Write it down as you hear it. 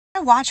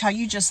watch how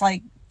you just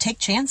like take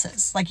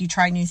chances. Like you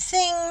try new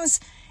things.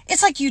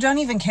 It's like you don't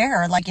even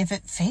care. Like if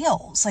it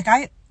fails, like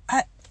I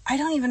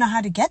don't even know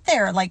how to get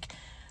there. Like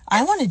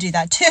I want to do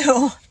that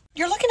too.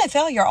 You're looking at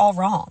failure all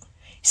wrong.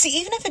 See,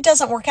 even if it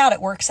doesn't work out,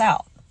 it works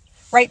out,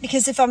 right?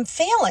 Because if I'm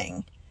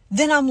failing,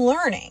 then I'm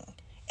learning.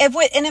 And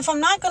if I'm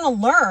not going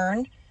to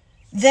learn,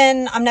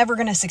 then I'm never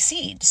going to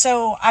succeed.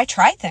 So I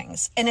try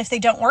things. And if they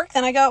don't work,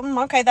 then I go,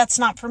 okay, that's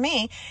not for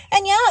me.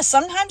 And yeah,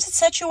 sometimes it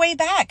sets you way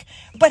back.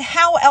 But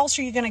how else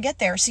are you going to get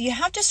there? So you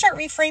have to start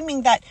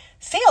reframing that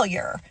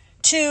failure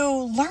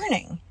to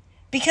learning,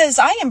 because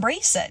I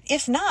embrace it.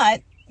 If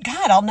not,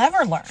 God, I'll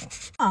never learn.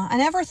 I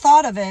never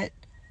thought of it,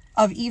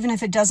 of even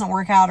if it doesn't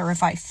work out or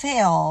if I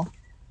fail,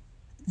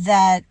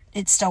 that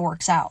it still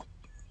works out.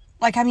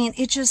 Like, I mean,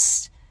 it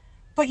just,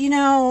 but you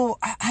know,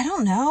 I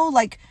don't know.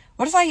 Like,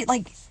 what if I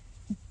like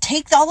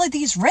take all of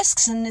these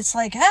risks and it's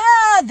like,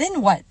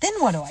 then what? Then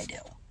what do I do?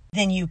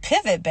 Then you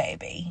pivot,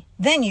 baby.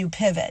 Then you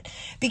pivot.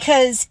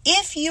 Because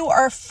if you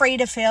are afraid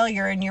of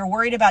failure and you're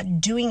worried about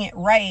doing it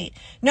right,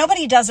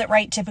 nobody does it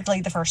right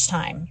typically the first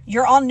time.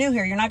 You're all new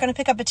here. You're not going to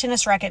pick up a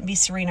tennis racket and be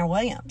Serena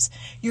Williams.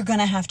 You're going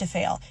to have to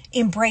fail.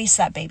 Embrace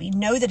that, baby.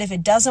 Know that if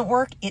it doesn't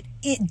work, it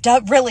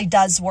really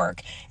does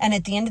work. And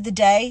at the end of the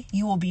day,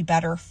 you will be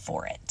better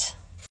for it.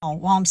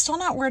 While I'm still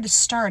not where to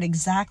start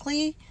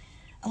exactly,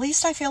 at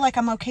least I feel like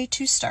I'm okay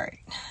to start.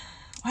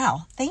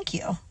 Wow. Thank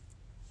you.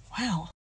 Wow.